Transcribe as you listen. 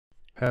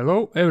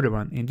Hello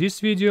everyone, in this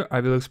video I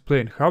will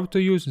explain how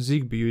to use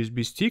Zigbee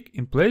USB stick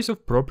in place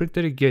of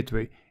proprietary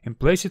gateway and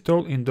place it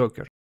all in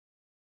Docker.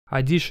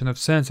 Addition of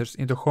sensors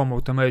into home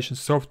automation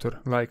software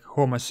like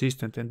Home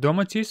Assistant and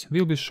Domoticz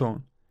will be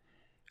shown.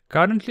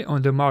 Currently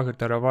on the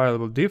market are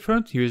available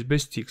different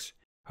USB sticks.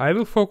 I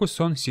will focus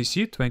on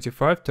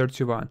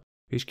CC2531,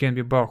 which can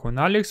be bought on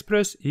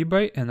AliExpress,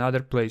 eBay and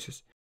other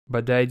places,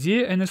 but the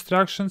idea and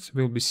instructions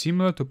will be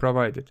similar to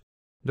provided.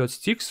 Those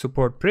sticks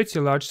support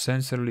pretty large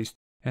sensor list,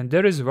 and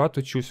there is what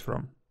to choose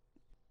from.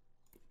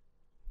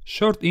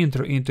 Short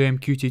intro into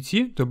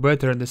MQTT to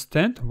better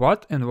understand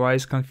what and why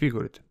is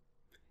configured.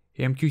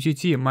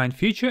 MQTT main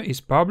feature is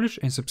publish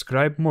and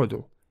subscribe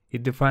module.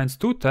 It defines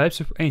two types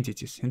of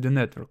entities in the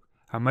network,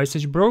 a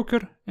message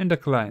broker and a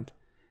client.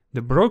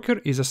 The broker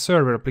is a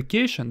server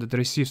application that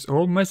receives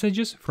all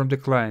messages from the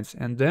clients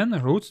and then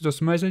routes those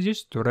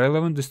messages to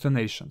relevant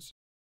destinations.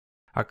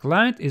 A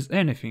client is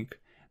anything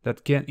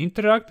that can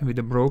interact with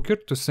the broker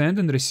to send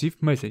and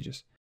receive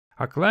messages.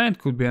 A client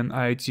could be an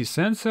IoT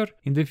sensor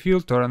in the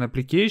field or an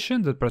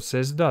application that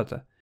processes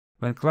data.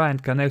 When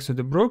client connects to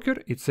the broker,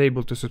 it's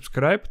able to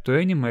subscribe to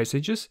any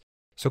messages,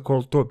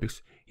 so-called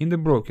topics, in the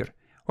broker,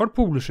 or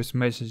publishes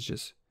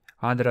messages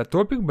under a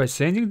topic by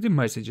sending the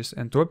messages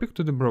and topic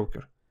to the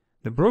broker.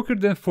 The broker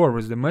then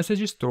forwards the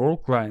messages to all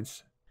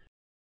clients.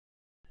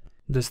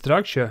 The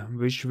structure,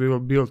 which we will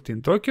build in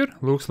Docker,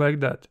 looks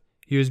like that.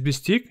 USB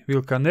stick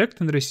will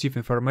connect and receive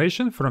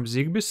information from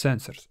Zigbee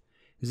sensors.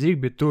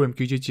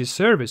 Zigbee2MQTT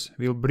service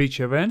will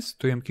bridge events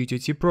to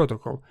MQTT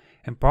protocol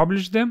and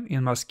publish them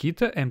in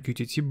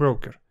Mosquitto-MQTT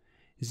broker.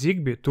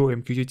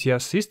 Zigbee2MQTT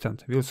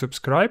Assistant will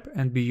subscribe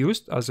and be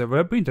used as a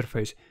web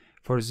interface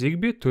for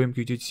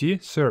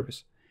Zigbee2MQTT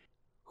service.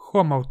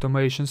 Home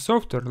automation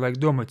software like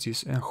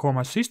Domoticz and Home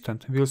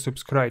Assistant will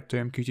subscribe to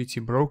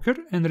MQTT broker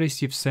and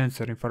receive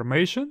sensor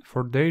information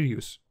for their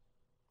use.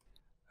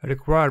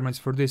 Requirements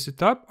for this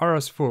setup are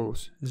as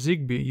follows.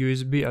 Zigbee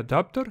USB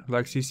adapter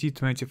like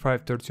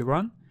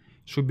CC2531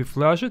 should be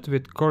flashed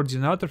with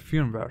coordinator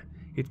firmware.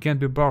 It can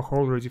be bought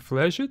already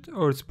flashed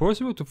or it's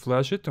possible to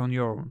flash it on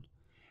your own.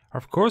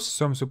 Of course,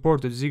 some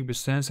supported Zigbee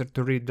sensor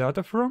to read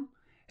data from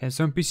and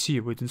some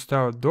PC with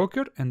installed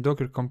Docker and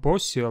Docker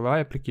Compose CLI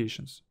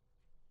applications.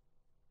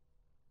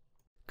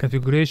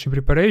 Configuration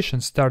preparation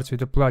starts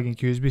with plugging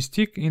USB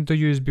stick into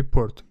USB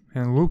port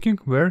and looking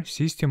where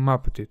system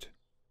mapped it.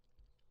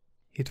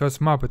 It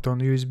was mapped on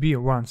USB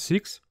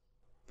 1.6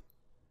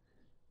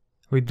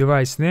 with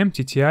device name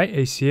TTI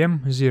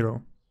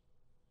ACM0.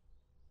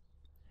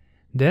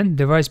 Then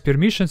device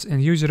permissions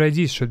and user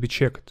IDs should be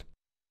checked.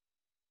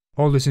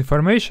 All this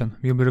information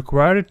will be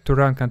required to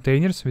run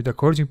containers with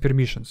according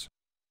permissions.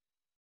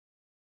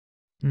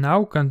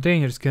 Now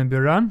containers can be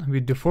run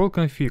with default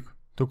config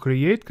to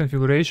create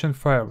configuration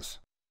files.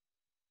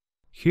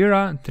 Here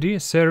are three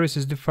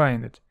services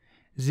defined: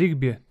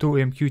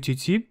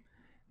 Zigbee2MQTT.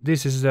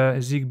 This is the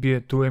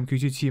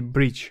Zigbee2MQTT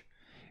bridge,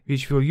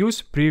 which will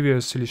use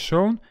previously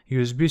shown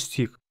USB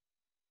stick.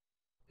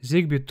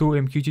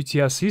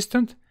 Zigbee2MQTT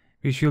Assistant,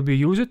 which will be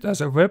used as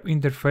a web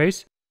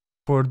interface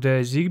for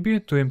the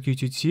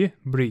Zigbee2MQTT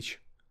bridge.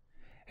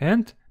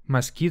 And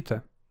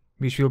Mosquitto,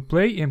 which will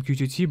play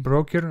MQTT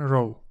broker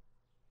role.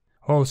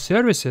 All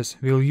services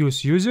will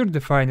use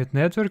user-defined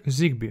network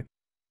Zigbee.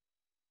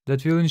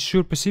 That will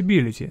ensure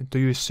possibility to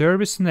use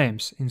service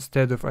names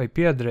instead of IP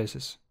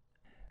addresses.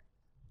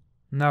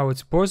 Now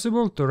it's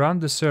possible to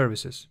run the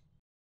services.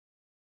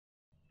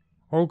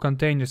 All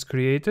containers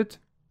created.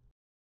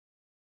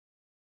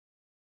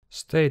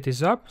 State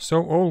is up,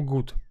 so all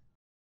good.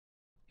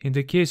 In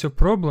the case of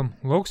problem,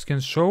 logs can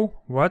show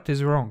what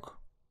is wrong.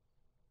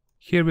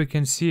 Here we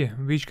can see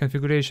which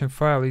configuration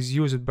file is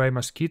used by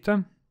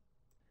Mosquitto,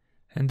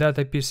 and that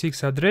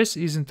IP6 address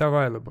isn't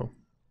available.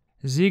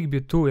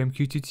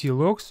 Zigbee2MQTT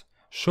logs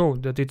show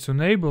that it's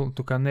unable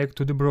to connect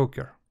to the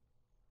broker.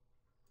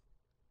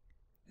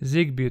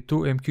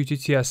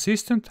 Zigbee2MQTT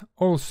Assistant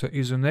also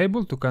is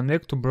unable to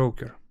connect to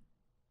broker.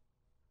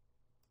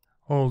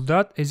 All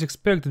that is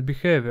expected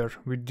behavior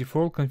with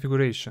default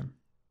configuration.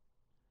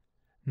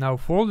 Now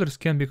folders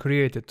can be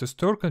created to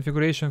store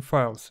configuration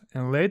files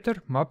and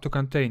later map to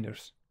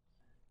containers.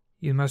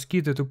 In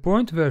Mosquitto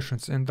 2.0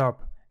 versions and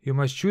up, you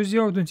must choose the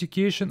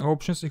authentication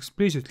options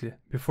explicitly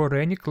before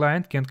any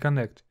client can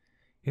connect.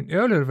 In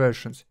earlier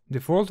versions,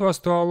 default was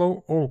to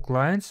allow all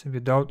clients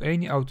without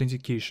any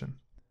authentication.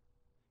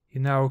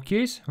 In our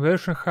case,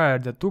 version higher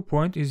than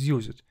 2.0 is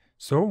used,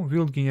 so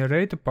we'll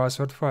generate a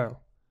password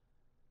file.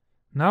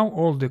 Now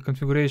all the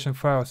configuration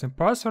files and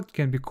password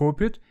can be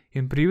copied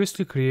in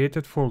previously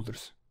created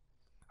folders.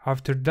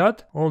 After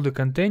that, all the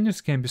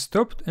containers can be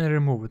stopped and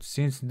removed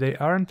since they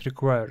aren't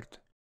required.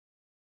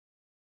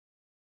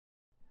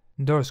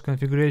 Those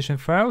configuration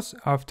files,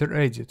 after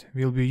edit,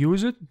 will be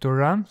used to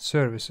run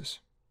services.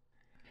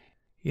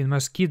 In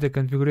Mosquitto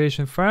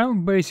configuration file,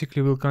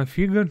 basically we'll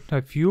configure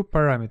a few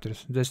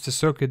parameters. That's the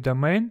socket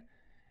domain,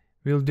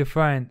 will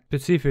define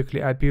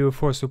specifically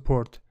IPv4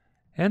 support,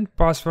 and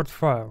password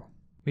file,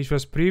 which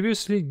was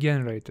previously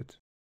generated.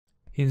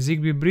 In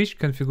Zigbee bridge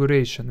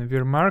configuration,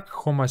 we'll mark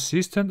Home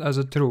Assistant as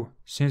a true,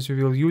 since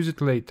we will use it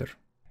later.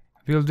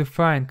 We'll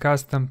define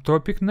custom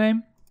topic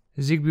name.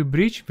 Zigbee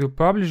bridge will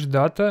publish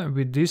data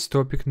with this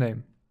topic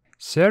name.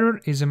 Server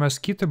is a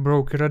Mosquito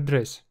broker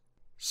address.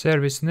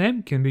 Service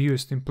name can be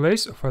used in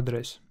place of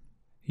address.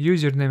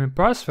 Username and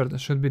password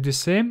should be the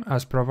same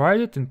as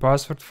provided in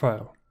password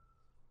file.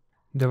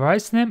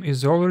 Device name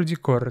is already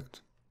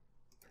correct.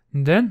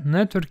 Then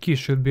network key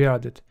should be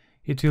added.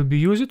 It will be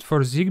used for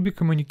Zigbee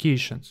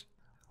communications.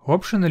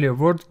 Optionally,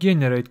 word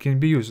generate can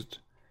be used.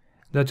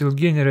 That will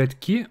generate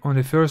key on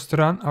the first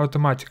run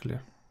automatically.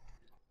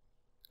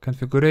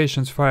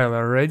 Configurations file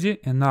are ready,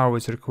 and now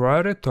it's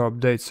required to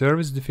update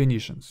service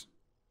definitions.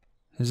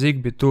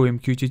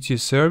 Zigbee2MQTT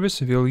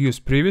service will use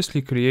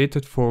previously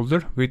created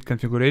folder with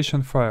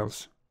configuration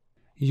files.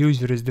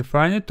 User is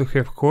defined to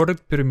have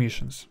correct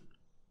permissions.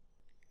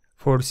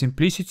 For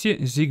simplicity,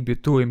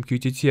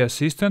 Zigbee2MQTT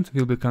Assistant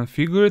will be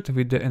configured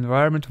with the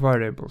environment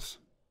variables.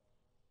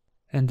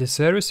 And the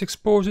service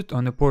exposed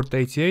on the port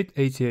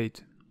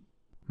 8888.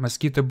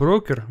 Mosquito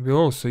broker will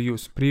also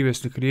use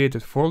previously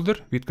created folder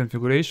with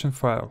configuration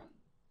file.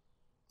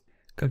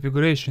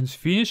 Configuration is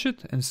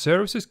finished and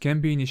services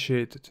can be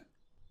initiated.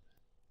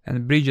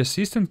 And Bridge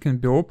Assistant can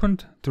be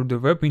opened through the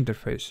web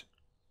interface.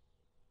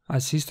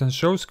 Assistant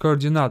shows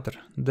coordinator,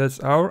 that's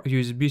our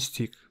USB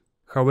stick.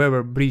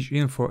 However, bridge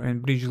info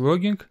and bridge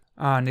logging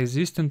are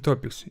non-existent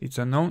topics, it's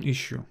a known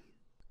issue.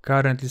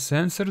 Currently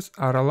sensors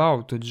are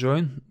allowed to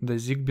join the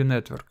Zigbee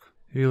network.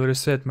 We'll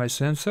reset my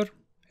sensor,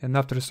 and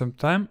after some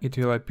time it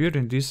will appear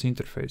in this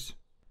interface.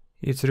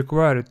 It's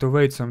required to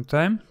wait some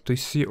time to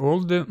see all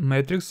the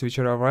metrics which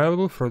are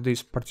available for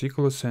this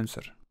particular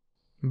sensor.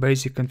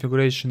 Basic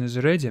configuration is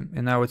ready,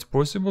 and now it's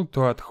possible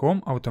to add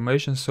home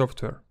automation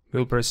software.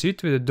 We'll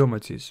proceed with the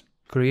Domoticz.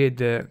 Create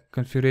the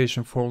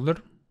configuration folder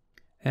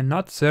and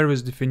add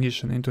service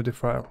definition into the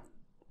file.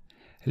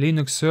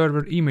 Linux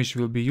server image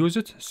will be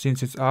used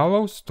since it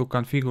allows to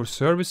configure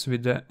service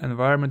with the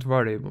environment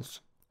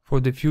variables.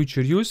 For the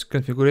future use,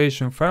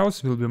 configuration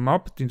files will be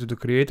mapped into the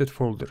created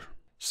folder.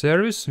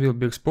 Service will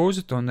be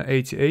exposed on the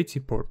 8080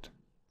 port.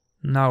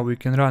 Now we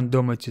can run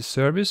Domoticz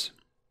service.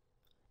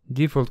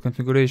 Default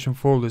configuration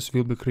folders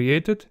will be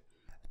created,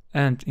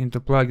 and into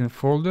plugin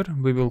folder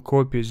we will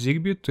copy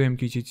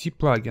Zigbee2MQTT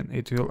plugin.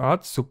 It will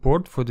add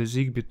support for the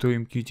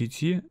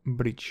Zigbee2MQTT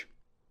bridge.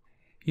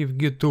 If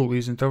GUI tool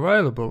isn't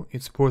available,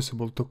 it's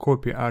possible to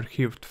copy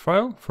archived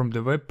file from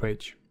the web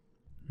page.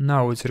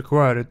 Now it's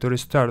required to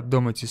restart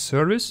Domoticz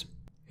service,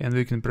 and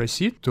we can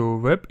proceed to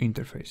web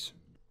interface.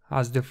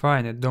 As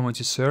defined,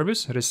 Domoticz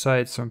service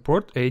resides on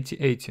port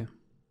 8080.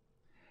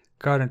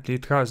 Currently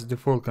it has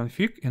default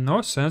config and no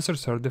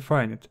sensors are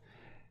defined.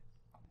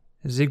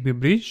 Zigbee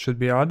bridge should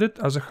be added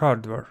as a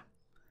hardware.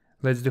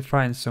 Let's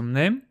define some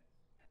name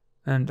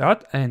and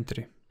add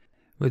entry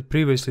with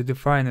previously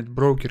defined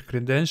broker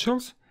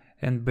credentials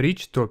and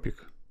bridge topic.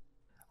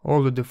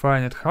 All the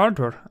defined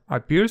hardware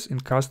appears in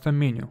custom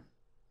menu.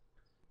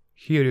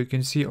 Here you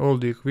can see all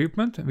the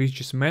equipment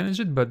which is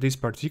managed by this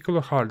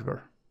particular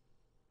hardware.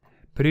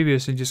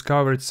 Previously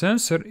discovered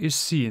sensor is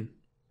seen,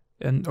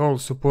 and all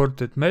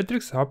supported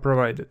metrics are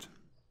provided.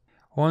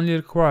 Only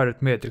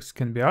required metrics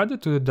can be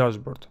added to the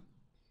dashboard.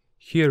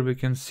 Here we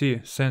can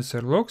see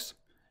sensor logs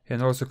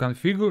and also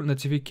configure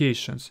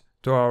notifications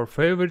to our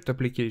favorite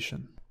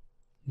application.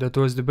 That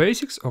was the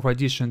basics of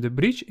addition the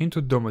bridge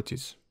into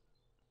Domoticz.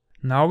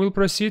 Now we'll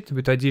proceed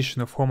with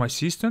addition of Home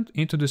Assistant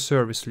into the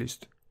service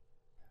list.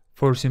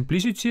 For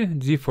simplicity,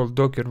 default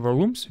Docker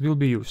volumes will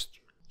be used.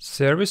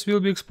 Service will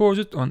be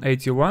exposed on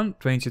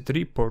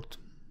 8123 port.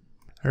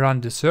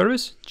 Run the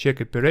service, check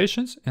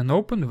operations and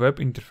open web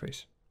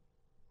interface.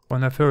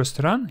 On a first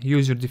run,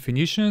 user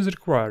definition is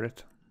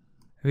required.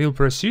 We'll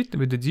proceed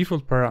with the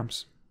default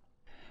params.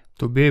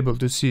 To be able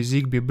to see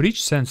Zigbee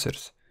bridge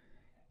sensors,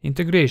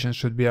 integration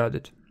should be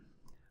added.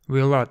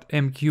 We'll add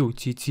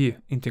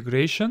MQTT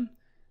integration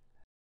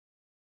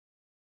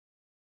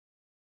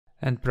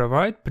and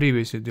provide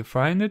previously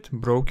defined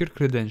broker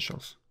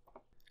credentials.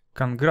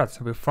 Congrats,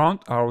 we found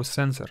our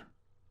sensor.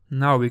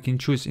 Now we can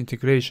choose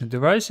integration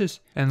devices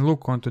and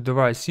look onto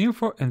device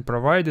info and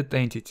provided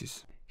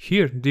entities.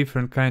 Here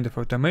different kind of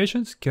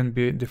automations can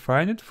be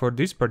defined for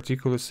this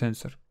particular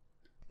sensor.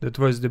 That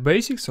was the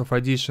basics of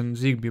addition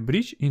Zigbee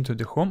bridge into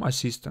the Home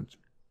Assistant.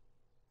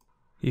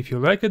 If you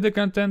liked the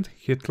content,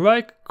 hit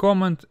like,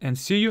 comment and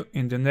see you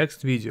in the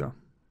next video.